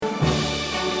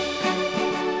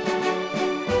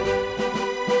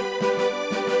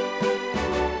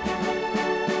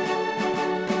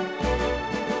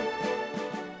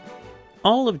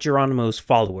all of Geronimo's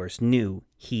followers knew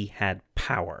he had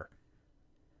power.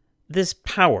 This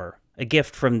power, a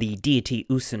gift from the deity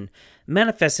Usan,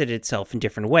 manifested itself in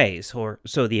different ways, or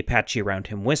so the Apache around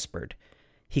him whispered.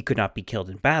 He could not be killed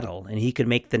in battle, and he could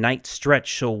make the night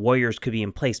stretch so warriors could be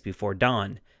in place before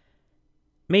dawn.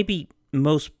 Maybe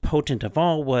most potent of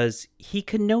all was he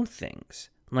could know things,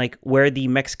 like where the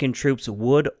Mexican troops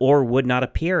would or would not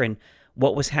appear and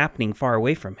what was happening far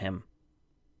away from him.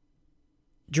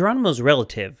 Geronimo's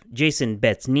relative, Jason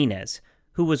Betts Ninez,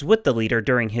 who was with the leader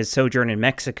during his sojourn in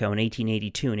Mexico in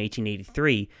 1882 and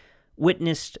 1883,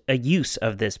 witnessed a use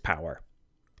of this power.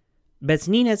 Betts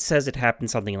Ninez says it happened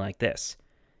something like this.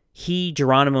 He,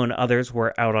 Geronimo, and others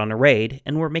were out on a raid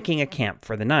and were making a camp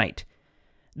for the night.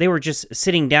 They were just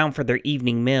sitting down for their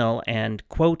evening meal and,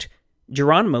 quote,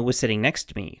 Geronimo was sitting next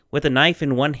to me, with a knife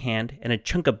in one hand and a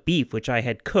chunk of beef which I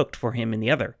had cooked for him in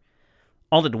the other.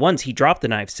 All at once he dropped the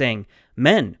knife, saying,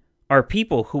 Men, our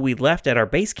people who we left at our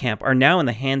base camp are now in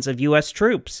the hands of U.S.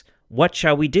 troops. What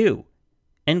shall we do?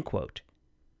 End quote.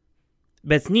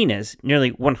 Betts Ninez, nearly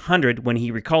 100 when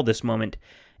he recalled this moment,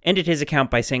 ended his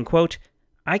account by saying, quote,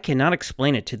 I cannot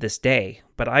explain it to this day,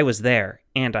 but I was there,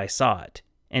 and I saw it.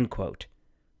 End quote.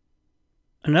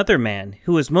 Another man,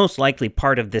 who was most likely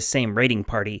part of this same raiding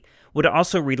party, would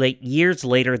also relate years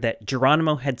later that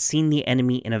Geronimo had seen the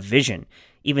enemy in a vision,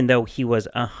 even though he was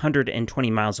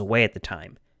 120 miles away at the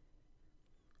time.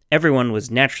 Everyone was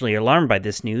naturally alarmed by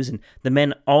this news, and the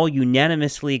men all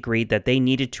unanimously agreed that they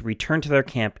needed to return to their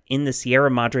camp in the Sierra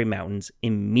Madre Mountains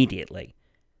immediately.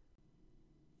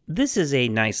 This is a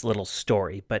nice little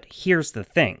story, but here's the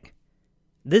thing.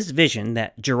 This vision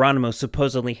that Geronimo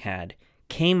supposedly had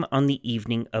came on the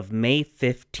evening of May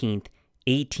 15th,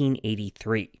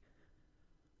 1883.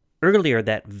 Earlier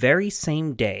that very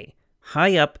same day,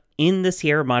 high up in the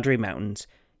Sierra Madre Mountains,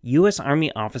 U.S.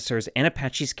 Army officers and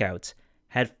Apache scouts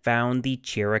had found the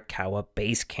Chiricahua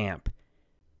base camp.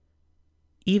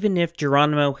 Even if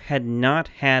Geronimo had not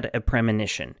had a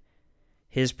premonition,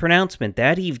 his pronouncement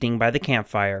that evening by the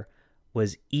campfire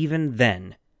was even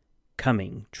then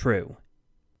coming true.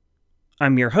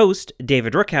 I'm your host,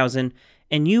 David Rookhausen,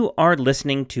 and you are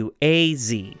listening to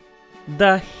AZ,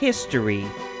 the History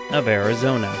of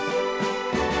Arizona.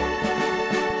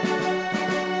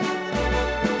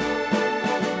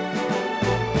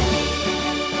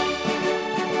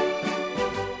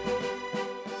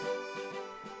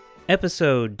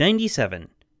 Episode 97,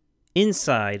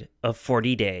 Inside of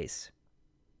 40 Days.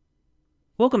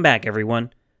 Welcome back,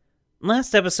 everyone.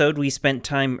 Last episode, we spent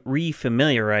time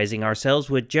refamiliarizing ourselves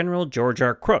with General George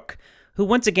R. Crook, who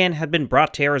once again had been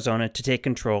brought to Arizona to take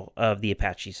control of the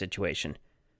Apache situation.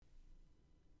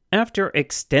 After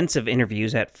extensive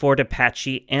interviews at Fort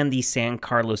Apache and the San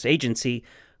Carlos Agency,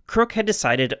 Crook had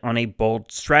decided on a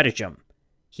bold stratagem.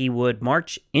 He would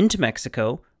march into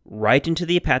Mexico, right into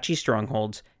the Apache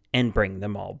strongholds, and bring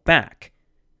them all back.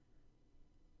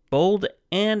 Bold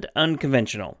and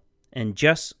unconventional, and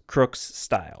just Crook's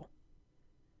style.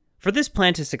 For this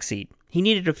plan to succeed, he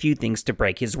needed a few things to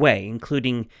break his way,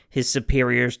 including his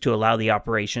superiors to allow the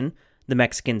operation, the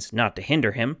Mexicans not to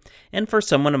hinder him, and for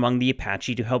someone among the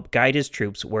Apache to help guide his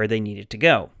troops where they needed to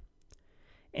go.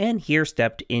 And here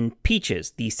stepped in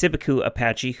Peaches, the Sibicu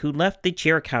Apache who left the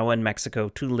Chiricahua in Mexico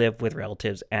to live with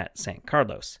relatives at San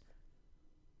Carlos.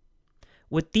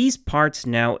 With these parts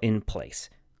now in place,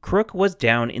 Crook was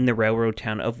down in the railroad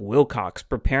town of Wilcox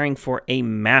preparing for a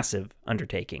massive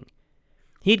undertaking.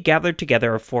 He had gathered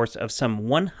together a force of some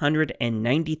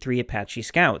 193 Apache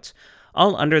scouts,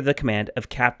 all under the command of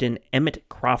Captain Emmett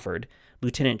Crawford,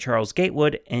 Lieutenant Charles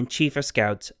Gatewood, and Chief of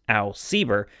Scouts Al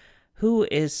Sieber, who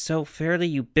is so fairly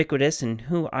ubiquitous and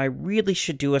who I really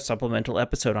should do a supplemental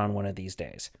episode on one of these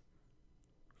days.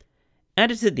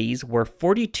 Added to these were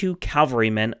 42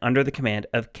 cavalrymen under the command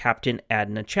of Captain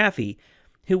Adna Chaffee,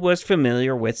 who was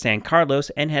familiar with San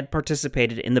Carlos and had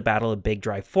participated in the Battle of Big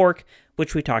Dry Fork,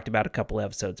 which we talked about a couple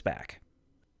episodes back.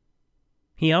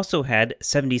 He also had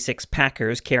 76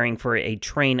 packers carrying for a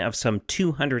train of some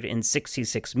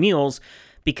 266 mules,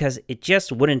 because it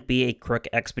just wouldn't be a Crook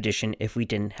expedition if we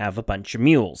didn't have a bunch of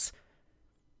mules.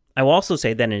 I will also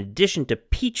say that in addition to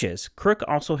Peaches, Crook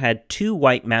also had 2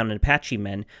 white mounted Apache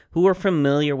men who were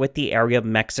familiar with the area of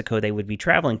Mexico they would be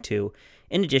traveling to,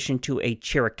 in addition to a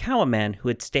Chiricahua man who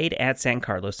had stayed at San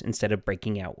Carlos instead of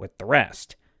breaking out with the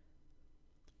rest.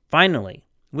 Finally,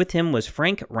 with him was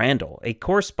Frank Randall, a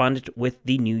correspondent with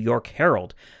the New York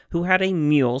Herald, who had a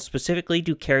mule specifically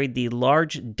to carry the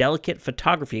large, delicate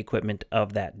photography equipment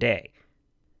of that day.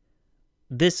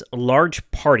 This large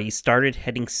party started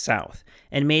heading south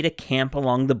and made a camp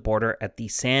along the border at the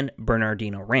San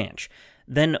Bernardino Ranch,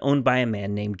 then owned by a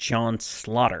man named John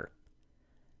Slaughter.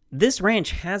 This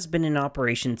ranch has been in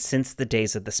operation since the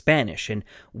days of the Spanish, and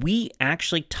we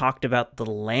actually talked about the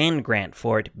land grant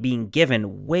for it being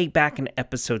given way back in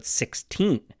episode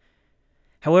 16.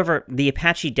 However, the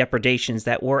Apache depredations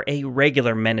that were a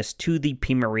regular menace to the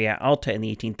Pimeria Alta in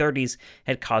the 1830s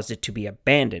had caused it to be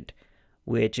abandoned,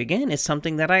 which again is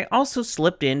something that I also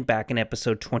slipped in back in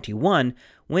episode 21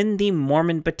 when the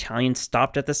Mormon battalion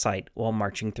stopped at the site while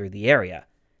marching through the area.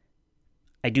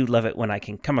 I do love it when I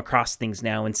can come across things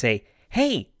now and say,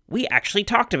 hey, we actually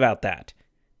talked about that.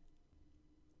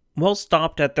 While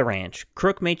stopped at the ranch,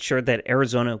 Crook made sure that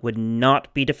Arizona would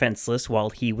not be defenseless while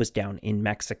he was down in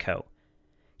Mexico.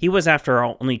 He was, after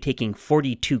all, only taking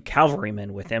 42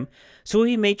 cavalrymen with him, so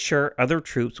he made sure other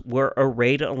troops were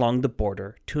arrayed along the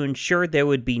border to ensure there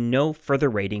would be no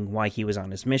further raiding while he was on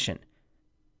his mission.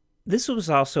 This was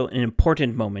also an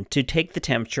important moment to take the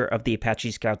temperature of the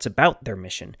Apache scouts about their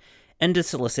mission, and to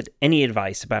solicit any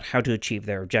advice about how to achieve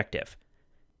their objective.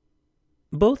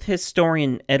 Both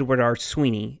historian Edward R.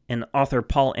 Sweeney and author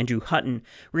Paul Andrew Hutton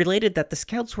related that the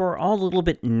scouts were all a little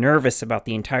bit nervous about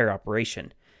the entire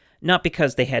operation, not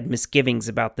because they had misgivings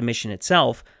about the mission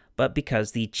itself, but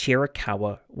because the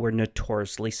Chiricahua were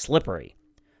notoriously slippery.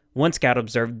 One scout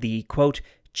observed the, quote,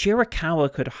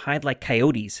 Chiricahua could hide like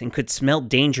coyotes and could smell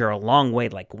danger a long way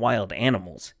like wild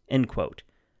animals, end quote.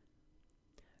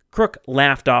 Crook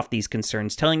laughed off these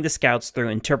concerns, telling the scouts through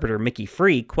interpreter Mickey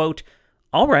Free, quote,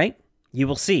 all right, you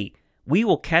will see. We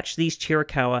will catch these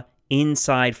Chiricahua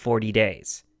inside 40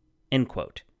 days, end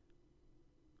quote.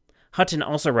 Hutton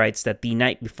also writes that the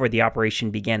night before the operation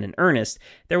began in earnest,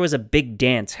 there was a big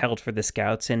dance held for the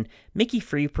scouts, and Mickey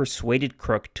Free persuaded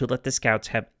Crook to let the scouts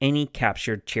have any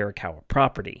captured Chiricahua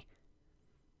property.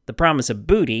 The promise of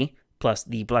booty, plus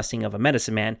the blessing of a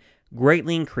medicine man,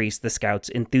 greatly increased the scouts'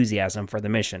 enthusiasm for the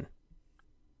mission.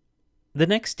 The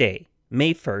next day,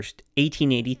 May 1st,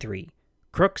 1883,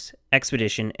 Crook's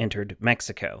expedition entered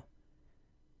Mexico.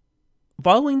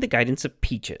 Following the guidance of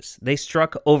Peaches, they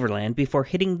struck overland before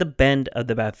hitting the bend of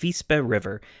the Bavispe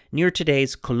River near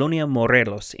today's Colonia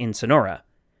Morelos in Sonora.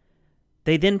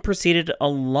 They then proceeded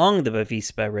along the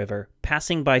Bavispe River,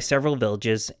 passing by several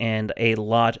villages and a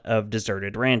lot of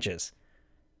deserted ranches.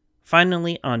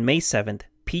 Finally, on May 7th,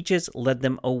 Peaches led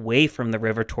them away from the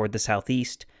river toward the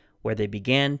southeast, where they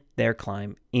began their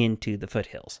climb into the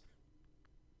foothills.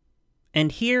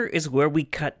 And here is where we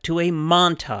cut to a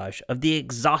montage of the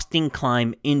exhausting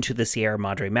climb into the Sierra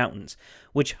Madre Mountains,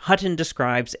 which Hutton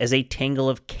describes as a tangle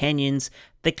of canyons,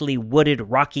 thickly wooded,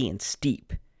 rocky, and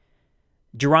steep.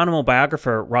 Geronimo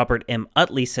biographer Robert M.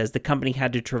 Utley says the company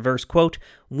had to traverse, quote,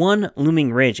 one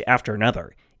looming ridge after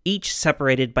another, each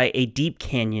separated by a deep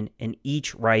canyon and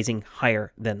each rising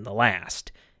higher than the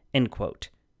last, end quote.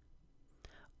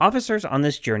 Officers on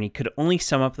this journey could only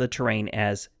sum up the terrain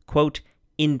as, quote,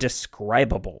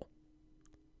 indescribable.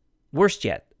 Worst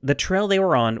yet, the trail they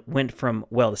were on went from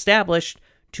well-established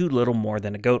to little more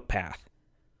than a goat path.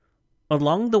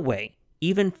 Along the way,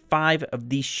 even 5 of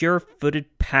these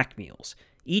sure-footed pack mules,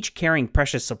 each carrying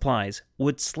precious supplies,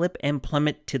 would slip and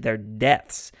plummet to their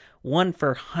deaths, one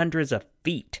for hundreds of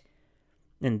feet.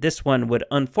 And this one would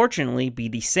unfortunately be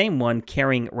the same one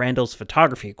carrying Randall's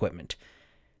photography equipment.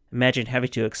 Imagine having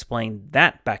to explain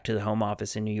that back to the Home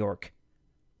Office in New York.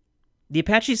 The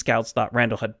Apache scouts thought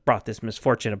Randall had brought this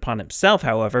misfortune upon himself,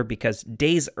 however, because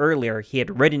days earlier he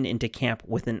had ridden into camp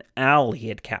with an owl he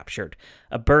had captured,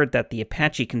 a bird that the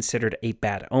Apache considered a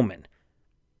bad omen.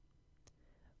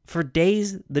 For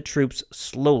days, the troops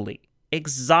slowly,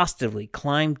 exhaustively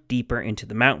climbed deeper into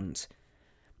the mountains.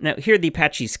 Now, here the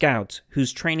Apache scouts,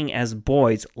 whose training as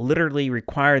boys literally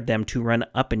required them to run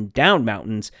up and down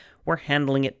mountains, were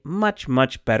handling it much,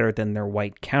 much better than their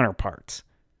white counterparts.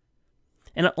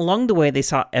 And along the way, they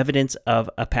saw evidence of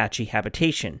Apache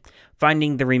habitation,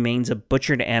 finding the remains of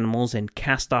butchered animals and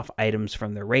cast-off items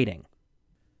from their raiding.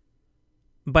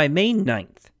 By May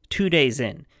 9th, 2 days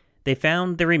in, they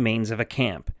found the remains of a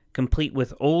camp, complete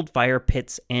with old fire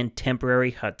pits and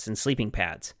temporary huts and sleeping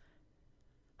pads.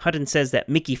 Hutton says that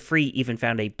Mickey Free even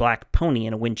found a black pony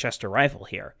and a Winchester rifle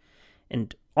here.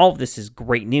 And all of this is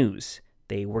great news.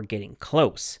 They were getting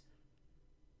close.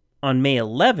 On May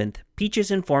 11th,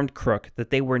 Peaches informed Crook that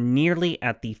they were nearly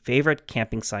at the favorite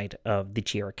camping site of the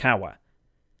Chiricahua.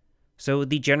 So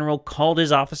the general called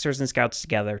his officers and scouts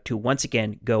together to once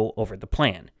again go over the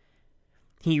plan.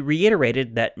 He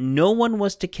reiterated that no one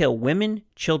was to kill women,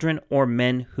 children, or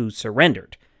men who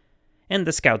surrendered. And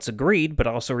the scouts agreed, but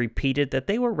also repeated that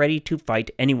they were ready to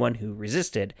fight anyone who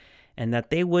resisted, and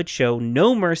that they would show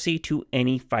no mercy to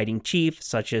any fighting chief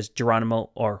such as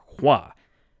Geronimo or Hua.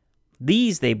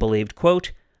 These, they believed,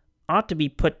 quote, ought to be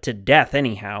put to death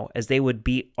anyhow, as they would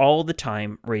be all the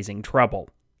time raising trouble,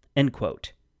 end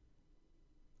quote.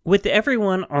 With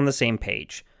everyone on the same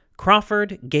page,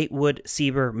 Crawford, Gatewood,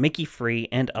 Sieber, Mickey Free,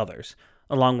 and others,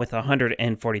 along with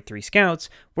 143 scouts,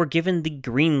 were given the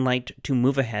green light to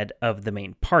move ahead of the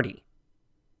main party.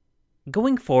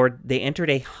 Going forward, they entered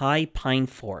a high pine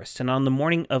forest, and on the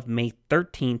morning of May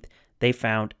 13th, they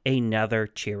found another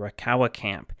Chiricahua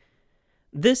camp.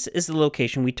 This is the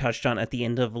location we touched on at the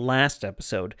end of last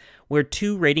episode, where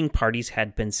 2 raiding parties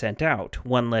had been sent out,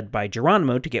 one led by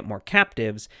Geronimo to get more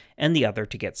captives, and the other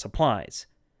to get supplies.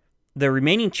 The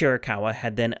remaining Chiricahua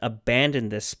had then abandoned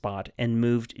this spot and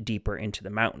moved deeper into the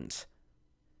mountains.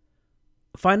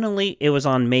 Finally, it was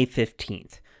on May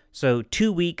 15th, so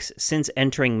 2 weeks since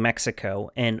entering Mexico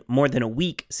and more than a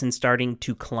week since starting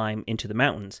to climb into the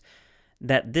mountains,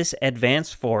 that this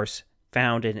advanced force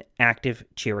found an active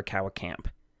Chiricahua camp.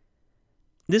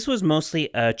 This was mostly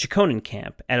a Chiconan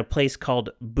camp at a place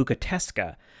called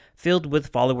Bucatesca, filled with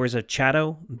followers of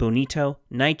Chato, Bonito,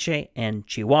 Naiche, and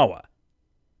Chihuahua.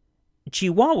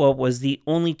 Chihuahua was the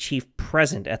only chief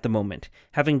present at the moment,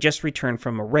 having just returned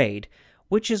from a raid,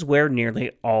 which is where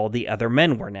nearly all the other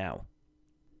men were now.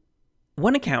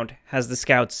 One account has the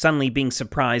scouts suddenly being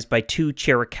surprised by 2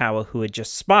 Chiricahua who had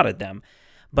just spotted them,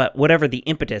 but whatever the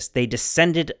impetus, they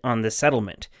descended on the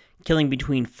settlement, killing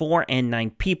between 4 and 9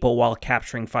 people while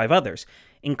capturing 5 others,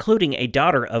 including a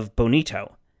daughter of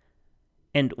Bonito.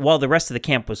 And while the rest of the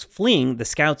camp was fleeing, the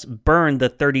scouts burned the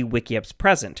 30 Wickiups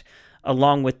present,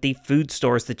 along with the food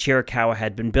stores the Chiricahua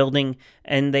had been building,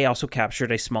 and they also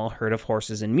captured a small herd of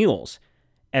horses and mules.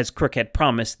 As Crook had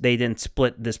promised, they then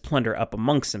split this plunder up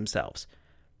amongst themselves.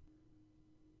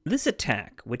 This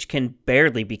attack, which can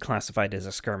barely be classified as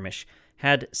a skirmish,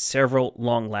 had several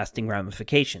long-lasting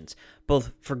ramifications,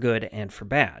 both for good and for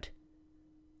bad.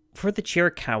 For the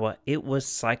Chiricahua, it was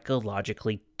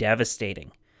psychologically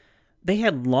devastating. They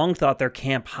had long thought their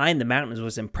camp high in the mountains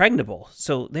was impregnable,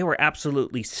 so they were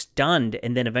absolutely stunned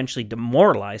and then eventually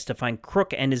demoralized to find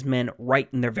Crook and his men right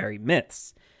in their very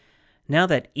midst. Now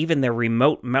that even their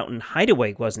remote mountain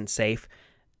hideaway wasn't safe,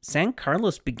 San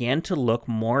Carlos began to look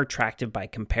more attractive by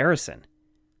comparison.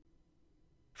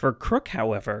 For Crook,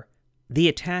 however, the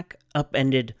attack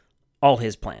upended all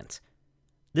his plans.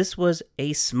 This was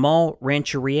a small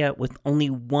rancheria with only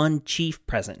one chief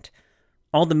present.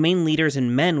 All the main leaders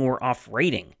and men were off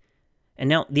raiding. And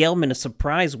now the element of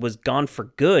surprise was gone for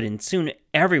good, and soon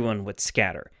everyone would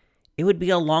scatter. It would be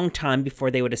a long time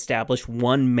before they would establish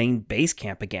one main base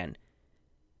camp again.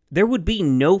 There would be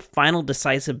no final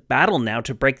decisive battle now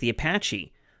to break the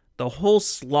Apache. The whole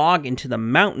slog into the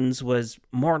mountains was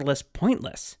more or less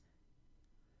pointless.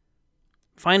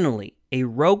 Finally, a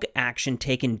rogue action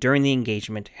taken during the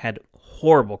engagement had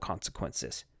horrible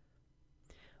consequences.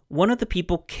 One of the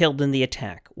people killed in the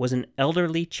attack was an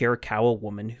elderly Chiricahua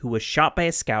woman who was shot by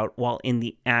a scout while in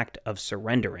the act of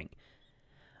surrendering.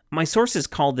 My sources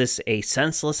call this a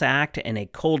senseless act and a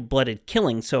cold-blooded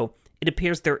killing, so it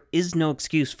appears there is no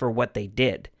excuse for what they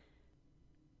did.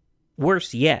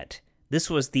 Worse yet, this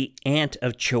was the aunt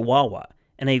of Chihuahua,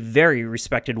 and a very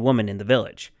respected woman in the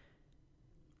village.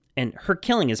 And her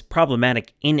killing is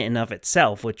problematic in and of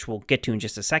itself, which we'll get to in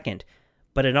just a second,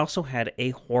 but it also had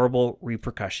a horrible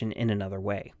repercussion in another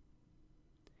way.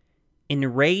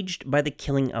 Enraged by the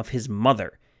killing of his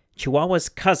mother, Chihuahua's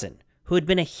cousin, who had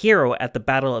been a hero at the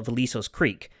Battle of Alisos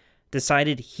Creek,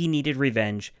 decided he needed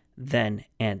revenge then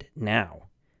and now.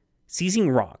 Seizing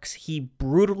rocks, he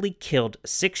brutally killed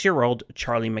 6-year-old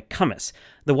Charlie McCummins,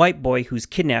 the white boy whose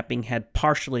kidnapping had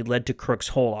partially led to Crook's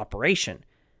whole operation.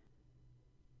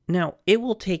 Now, it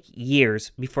will take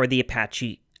years before the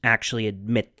Apache actually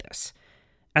admit this.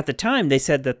 At the time, they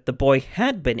said that the boy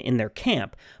had been in their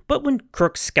camp, but when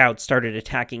Crook's scouts started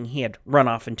attacking, he had run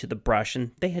off into the brush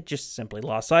and they had just simply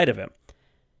lost sight of him.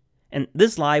 And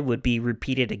this lie would be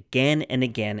repeated again and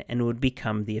again and would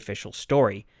become the official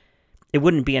story. It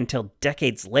wouldn't be until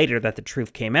decades later that the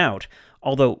truth came out,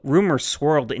 although rumors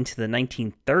swirled into the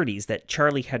 1930s that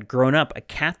Charlie had grown up a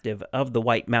captive of the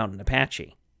White Mountain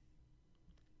Apache.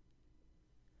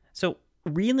 So,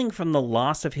 reeling from the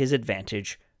loss of his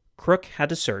advantage, Crook had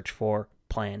to search for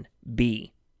Plan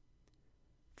B.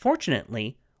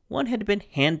 Fortunately, one had been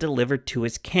hand-delivered to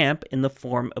his camp in the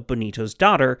form of Bonito's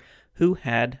daughter, who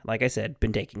had, like I said,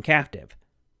 been taken captive.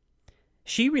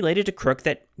 She related to Crook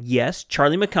that, yes,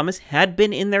 Charlie McCummins had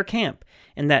been in their camp,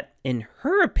 and that, in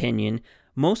her opinion,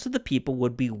 most of the people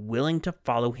would be willing to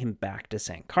follow him back to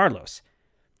San Carlos.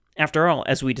 After all,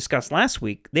 as we discussed last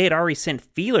week, they had already sent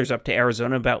feelers up to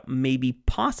Arizona about maybe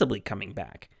possibly coming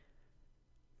back.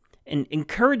 And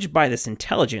encouraged by this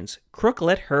intelligence, Crook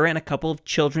let her and a couple of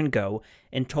children go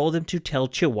and told them to tell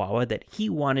Chihuahua that he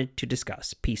wanted to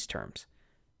discuss peace terms.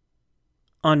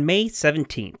 On May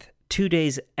 17th, 2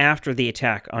 days after the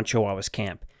attack on Chihuahua's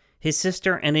camp, his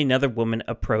sister and another woman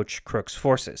approached Crook's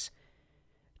forces.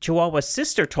 Chihuahua's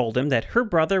sister told him that her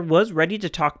brother was ready to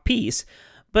talk peace,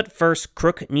 but first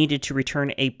Crook needed to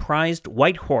return a prized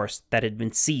white horse that had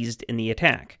been seized in the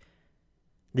attack.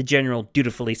 The general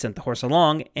dutifully sent the horse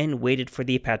along and waited for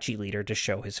the Apache leader to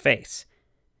show his face.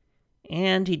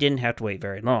 And he didn't have to wait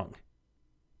very long.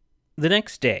 The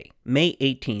next day, May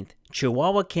 18th,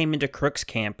 Chihuahua came into Crook's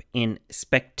camp in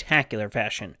spectacular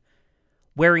fashion.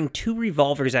 Wearing 2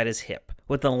 revolvers at his hip,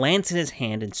 with a lance in his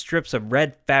hand and strips of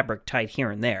red fabric tied here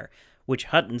and there, which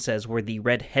Hutton says were the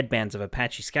red headbands of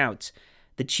Apache scouts,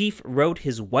 the chief rode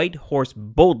his white horse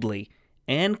boldly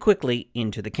and quickly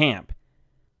into the camp.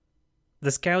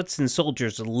 The scouts and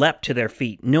soldiers leapt to their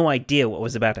feet, no idea what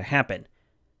was about to happen.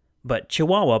 But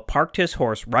Chihuahua parked his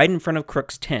horse right in front of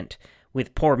Crook's tent,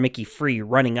 with poor Mickey Free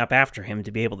running up after him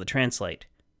to be able to translate.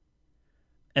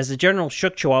 As the general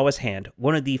shook Chihuahua's hand,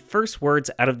 one of the first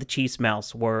words out of the chief's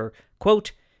mouth were,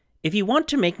 quote, "If you want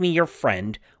to make me your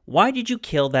friend, why did you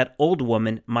kill that old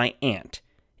woman, my aunt?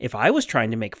 If I was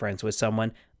trying to make friends with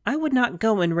someone, I would not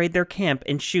go and raid their camp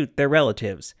and shoot their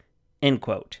relatives." End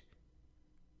quote.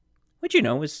 Which,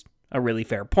 is a really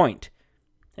fair point.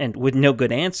 And with no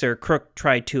good answer, Crook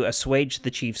tried to assuage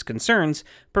the chief's concerns,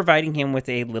 providing him with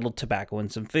a little tobacco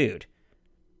and some food.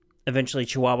 Eventually,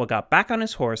 Chihuahua got back on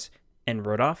his horse and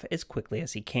rode off as quickly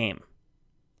as he came.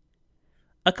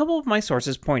 A couple of my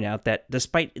sources point out that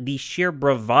despite the sheer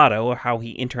bravado of how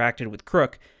he interacted with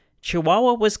Crook,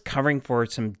 Chihuahua was covering for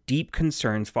some deep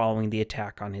concerns following the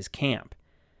attack on his camp.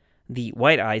 The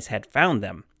White Eyes had found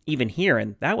them, even here,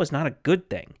 and that was not a good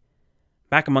thing.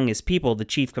 Back among his people, the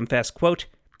chief confessed, quote,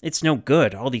 "It's no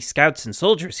good, all these scouts and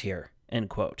soldiers here," end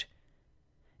quote.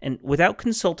 And without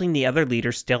consulting the other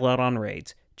leaders still out on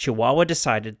raids, Chihuahua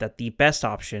decided that the best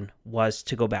option was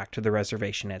to go back to the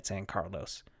reservation at San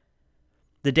Carlos.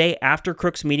 The day after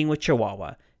Crook's meeting with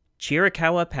Chihuahua,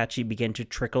 Chiricahua Apache began to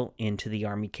trickle into the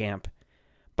army camp.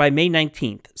 By May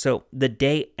 19th, so the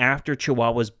day after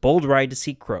Chihuahua's bold ride to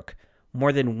see Crook,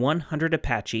 more than 100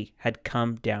 Apache had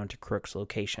come down to Crook's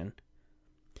location.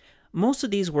 Most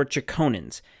of these were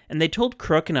Chiconans, and they told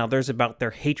Crook and others about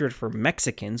their hatred for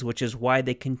Mexicans, which is why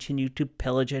they continued to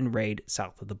pillage and raid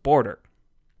south of the border.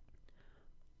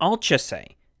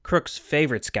 Alchese, Crook's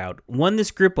favorite scout, won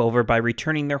this group over by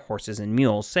returning their horses and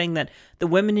mules, saying that the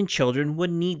women and children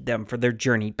would need them for their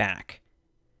journey back.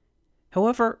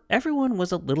 However, everyone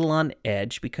was a little on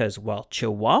edge because while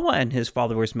Chihuahua and his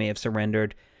followers may have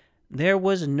surrendered, there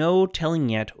was no telling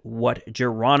yet what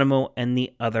Geronimo and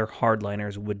the other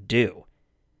hardliners would do.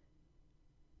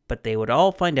 But they would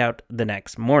all find out the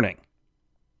next morning.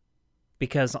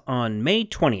 Because on May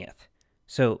 20th,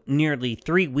 so nearly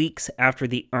 3 weeks after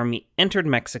the army entered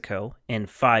Mexico and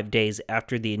 5 days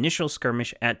after the initial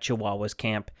skirmish at Chihuahua's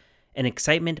camp, an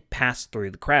excitement passed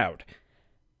through the crowd.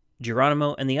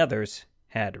 Geronimo and the others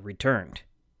had returned.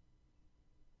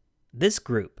 This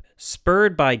group,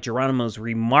 spurred by Geronimo's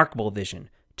remarkable vision,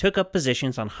 took up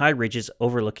positions on high ridges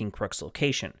overlooking Crook's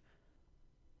location.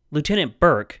 Lieutenant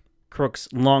Burke,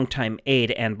 Crook's longtime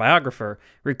aide and biographer,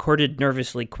 recorded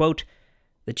nervously, quote,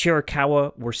 "The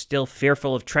Chiricahua were still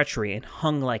fearful of treachery and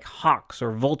hung like hawks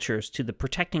or vultures to the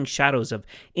protecting shadows of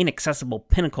inaccessible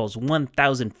pinnacles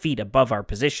 1,000 feet above our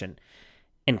position."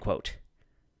 End quote.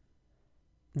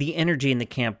 The energy in the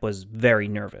camp was very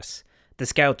nervous. The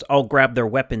scouts all grabbed their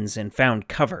weapons and found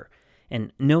cover,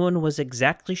 and no one was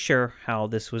exactly sure how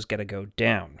this was going to go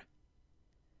down.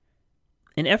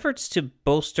 In efforts to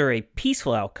bolster a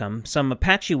peaceful outcome, some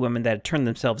Apache women that had turned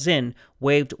themselves in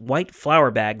waved white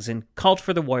flour bags and called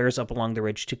for the warriors up along the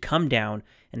ridge to come down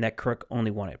and that Crook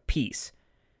only wanted peace.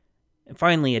 And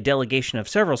finally, a delegation of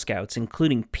several scouts,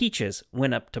 including Peaches,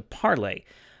 went up to parley,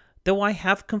 though I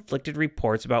have conflicted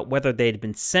reports about whether they had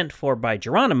been sent for by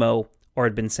Geronimo or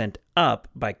had been sent up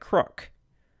by Crook.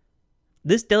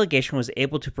 This delegation was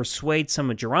able to persuade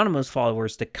some of Geronimo's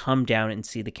followers to come down and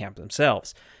see the camp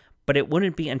themselves, but it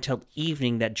wouldn't be until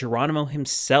evening that Geronimo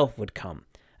himself would come,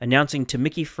 announcing to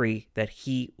Mickey Free that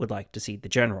he would like to see the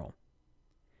general.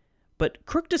 But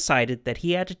Crook decided that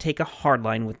he had to take a hard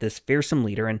line with this fearsome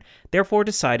leader and therefore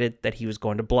decided that he was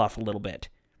going to bluff a little bit.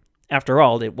 After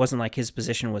all, it wasn't like his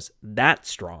position was that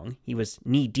strong. He was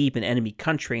knee-deep in enemy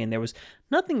country, and there was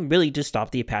nothing really to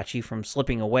stop the Apache from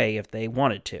slipping away if they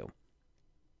wanted to.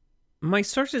 My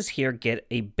sources here get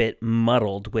a bit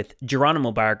muddled, with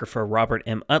Geronimo biographer Robert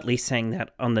M. Utley saying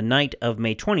that on the night of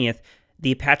May 20th,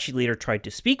 the Apache leader tried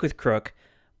to speak with Crook,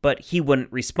 but he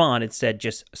wouldn't respond, instead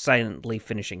just silently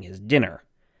finishing his dinner.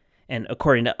 And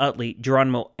according to Utley,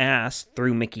 Geronimo asked,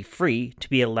 through Mickey Free, to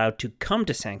be allowed to come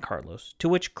to San Carlos, to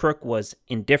which Crook was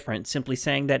indifferent, simply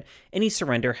saying that any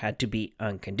surrender had to be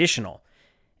unconditional,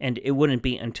 and it wouldn't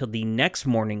be until the next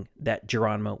morning that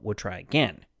Geronimo would try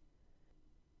again.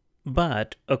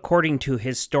 But, according to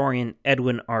historian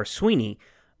Edwin R. Sweeney,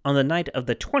 on the night of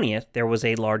the 20th, there was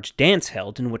a large dance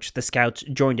held in which the scouts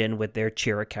joined in with their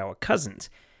Chiricahua cousins,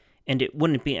 and it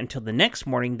wouldn't be until the next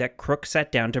morning that Crook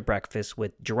sat down to breakfast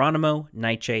with Geronimo,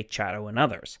 Nietzsche, Chato, and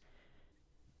others.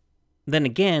 Then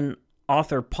again,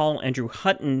 author Paul Andrew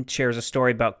Hutton shares a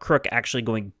story about Crook actually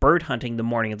going bird hunting the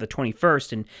morning of the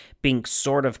 21st and being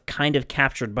kind of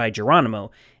captured by Geronimo,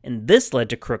 and this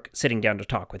led to Crook sitting down to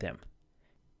talk with him.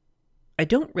 I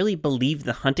don't really believe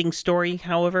the hunting story,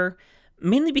 however,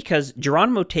 mainly because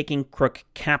Geronimo taking Crook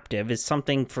captive is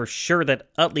something for sure that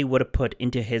Utley would have put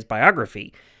into his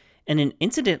biography, and an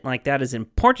incident like that is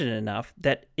important enough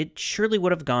that it surely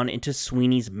would have gone into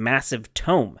Sweeney's massive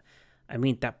tome. I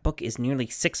mean, that book is nearly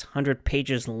 600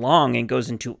 pages long and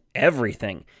goes into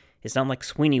everything. It's not like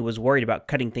Sweeney was worried about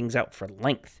cutting things out for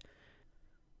length.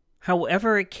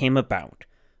 However it came about,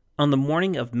 on the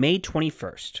morning of May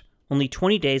 21st, only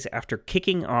 20 days after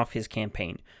kicking off his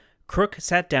campaign, Crook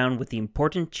sat down with the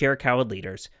important Chiricahua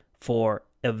leaders for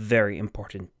a very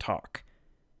important talk.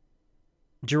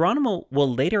 Geronimo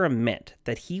will later admit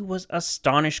that he was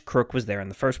astonished Crook was there in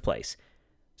the first place.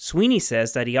 Sweeney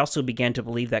says that he also began to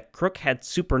believe that Crook had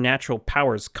supernatural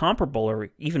powers comparable or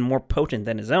even more potent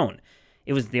than his own.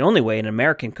 It was the only way an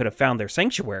American could have found their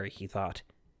sanctuary, he thought.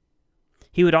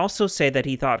 He would also say that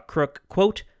he thought Crook,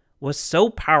 quote, was so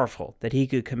powerful that he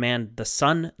could command the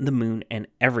sun, the moon, and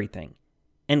everything,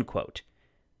 end quote.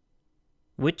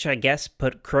 Which I guess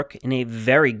put Crook in a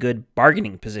very good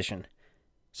bargaining position.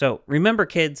 So remember,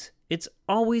 kids, it's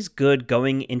always good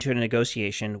going into a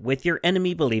negotiation with your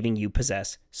enemy believing you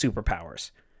possess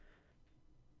superpowers.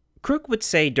 Crook would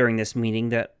say during this meeting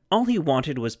that all he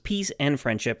wanted was peace and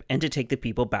friendship and to take the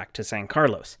people back to San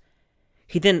Carlos.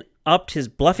 He then upped his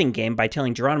bluffing game by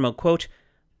telling Geronimo, quote,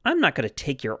 I'm not going to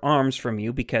take your arms from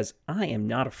you because I am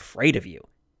not afraid of you,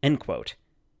 end quote.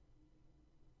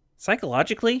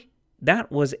 Psychologically,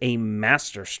 that was a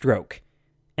master stroke,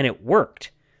 and it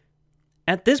worked.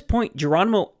 At this point,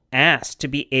 Geronimo asked to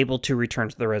be able to return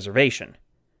to the reservation.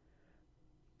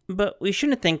 But we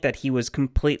shouldn't think that he was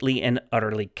completely and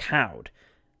utterly cowed.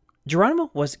 Geronimo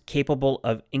was capable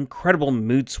of incredible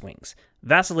mood swings,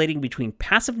 vacillating between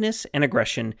passiveness and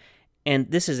aggression, and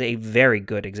this is a very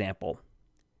good example.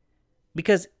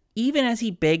 Because even as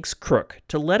he begs Crook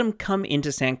to let him come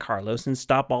into San Carlos and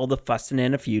stop all the fussin'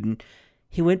 and a feudin',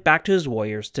 he went back to his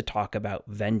warriors to talk about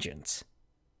vengeance.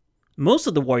 Most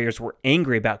of the warriors were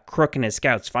angry about Crook and his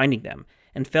scouts finding them,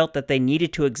 and felt that they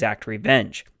needed to exact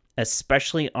revenge,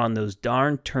 especially on those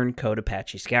darn turncoat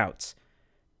Apache scouts.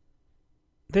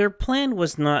 Their plan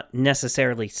was not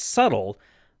necessarily subtle,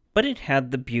 but it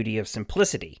had the beauty of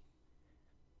simplicity.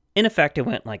 In effect, it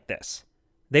went like this.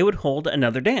 They would hold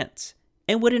another dance,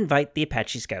 and would invite the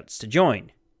Apache scouts to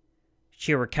join.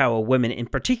 Chiricahua women in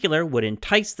particular would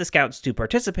entice the scouts to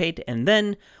participate, and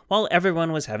then, while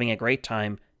everyone was having a great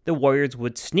time, the warriors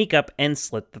would sneak up and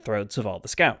slit the throats of all the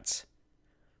scouts.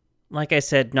 Like I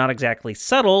said, not exactly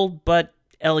subtle, but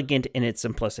elegant in its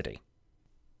simplicity.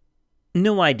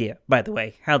 No idea, by the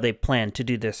way, how they planned to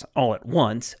do this all at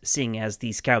once, seeing as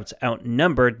the scouts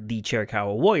outnumbered the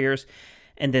Chiricahua warriors,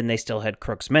 and then they still had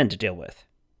Crook's men to deal with.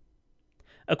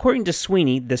 According to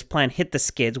Sweeney, this plan hit the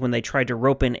skids when they tried to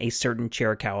rope in a certain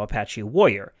Chiricahua Apache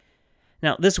warrior.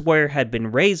 Now, this warrior had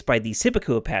been raised by the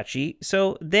Sipaku Apache,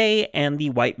 so they and the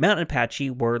White Mountain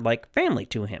Apache were like family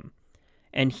to him.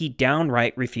 And he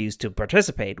downright refused to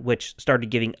participate, which started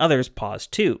giving others pause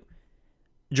too.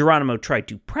 Geronimo tried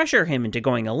to pressure him into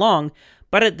going along,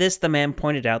 but at this the man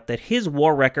pointed out that his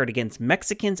war record against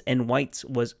Mexicans and whites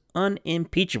was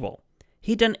unimpeachable.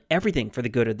 He'd done everything for the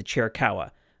good of the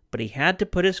Chiricahua, but he had to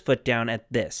put his foot down at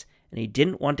this, and he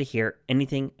didn't want to hear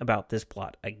anything about this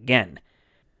plot again.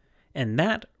 And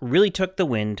that really took the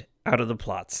wind out of the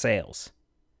plot's sails.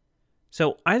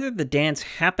 So either the dance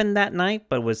happened that night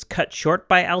but was cut short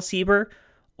by Al Sieber,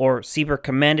 or Sieber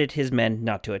commanded his men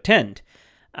not to attend.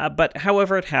 But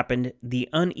however it happened, the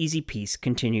uneasy peace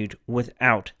continued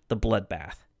without the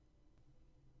bloodbath.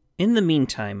 In the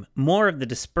meantime, more of the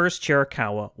dispersed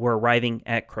Chiricahua were arriving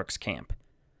at Crook's camp.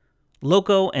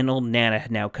 Loco and Old Nana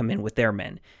had now come in with their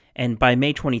men, and by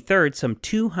May 23rd, some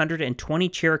 220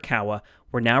 Chiricahua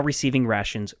were now receiving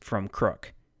rations from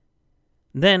Crook.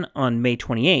 Then, on May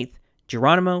 28th,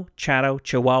 Geronimo, Chato,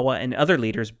 Chihuahua, and other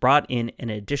leaders brought in an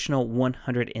additional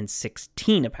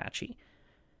 116 Apache.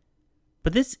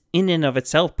 But this in and of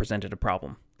itself presented a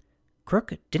problem.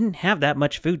 Crook didn't have that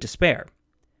much food to spare.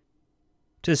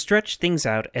 To stretch things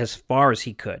out as far as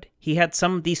he could, he had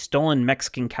some of these stolen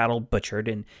Mexican cattle butchered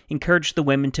and encouraged the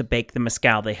women to bake the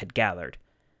mezcal they had gathered.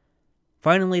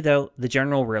 Finally, though, the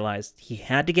general realized he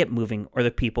had to get moving or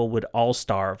the people would all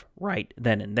starve right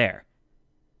then and there.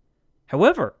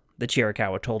 However, the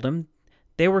Chiricahua told him,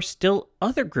 there were still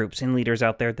other groups and leaders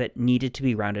out there that needed to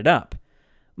be rounded up.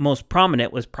 Most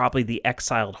prominent was probably the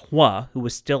exiled Hua, who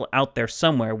was still out there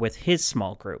somewhere with his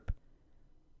small group.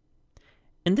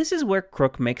 And this is where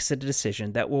Crook makes a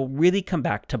decision that will really come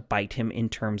back to bite him in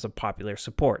terms of popular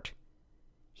support.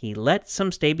 He let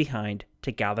some stay behind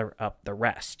to gather up the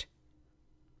rest.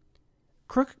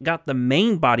 Crook got the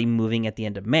main body moving at the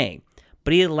end of May,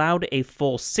 but he allowed a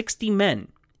full 60 men,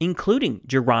 including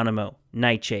Geronimo,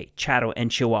 Naiche, Chato,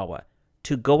 and Chihuahua,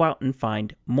 to go out and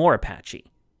find more Apache.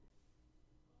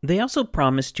 They also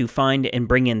promised to find and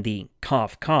bring in the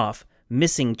cough cough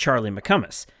missing Charlie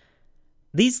McCumas.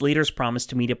 These leaders promised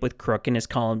to meet up with Crook in his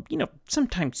column,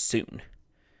 sometime soon.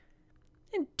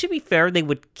 And to be fair, they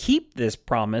would keep this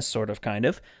promise, kind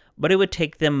of, but it would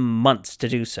take them months to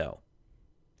do so.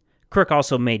 Crook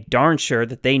also made darn sure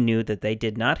that they knew that they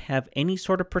did not have any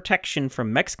sort of protection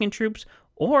from Mexican troops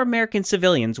or American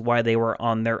civilians while they were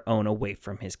on their own away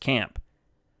from his camp.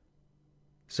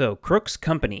 So Crook's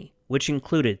company, which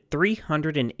included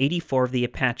 384 of the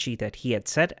Apache that he had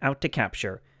set out to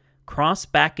capture,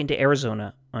 crossed back into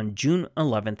Arizona on June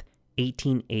 11,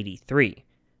 1883.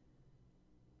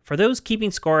 For those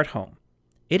keeping score at home,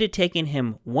 it had taken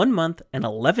him 1 month and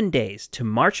 11 days to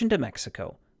march into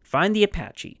Mexico, find the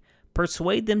Apache,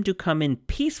 persuade them to come in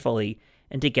peacefully,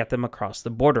 and to get them across the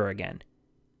border again.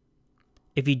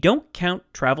 If you don't count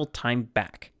travel time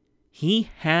back, he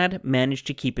had managed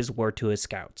to keep his word to his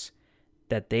scouts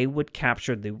that they would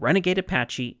capture the renegade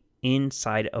Apache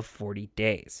inside of 40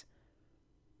 days.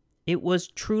 It was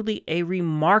truly a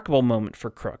remarkable moment for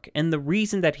Crook, and the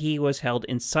reason that he was held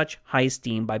in such high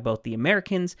esteem by both the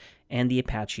Americans and the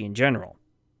Apache in general.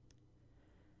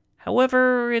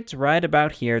 However, it's right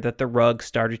about here that the rug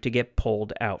started to get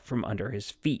pulled out from under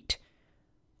his feet.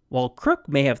 While Crook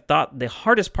may have thought the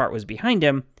hardest part was behind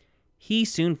him, he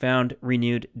soon found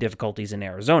renewed difficulties in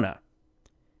Arizona.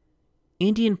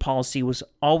 Indian policy was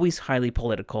always highly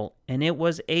political, and it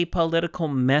was a political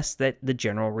mess that the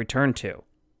general returned to.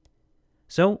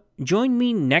 So, join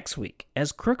me next week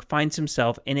as Crook finds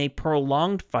himself in a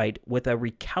prolonged fight with a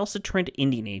recalcitrant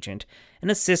Indian agent and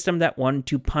a system that wanted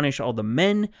to punish all the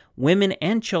men, women,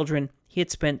 and children he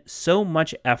had spent so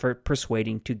much effort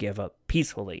persuading to give up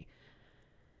peacefully.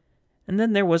 And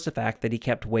then there was the fact that he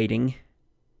kept waiting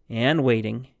and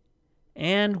waiting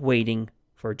and waiting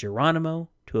for Geronimo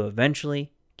to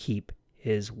eventually keep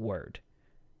his word.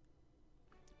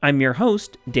 I'm your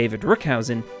host, David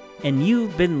Rookhausen, and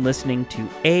you've been listening to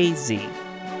AZ,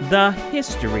 the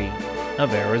History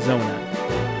of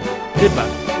Arizona.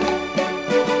 Goodbye.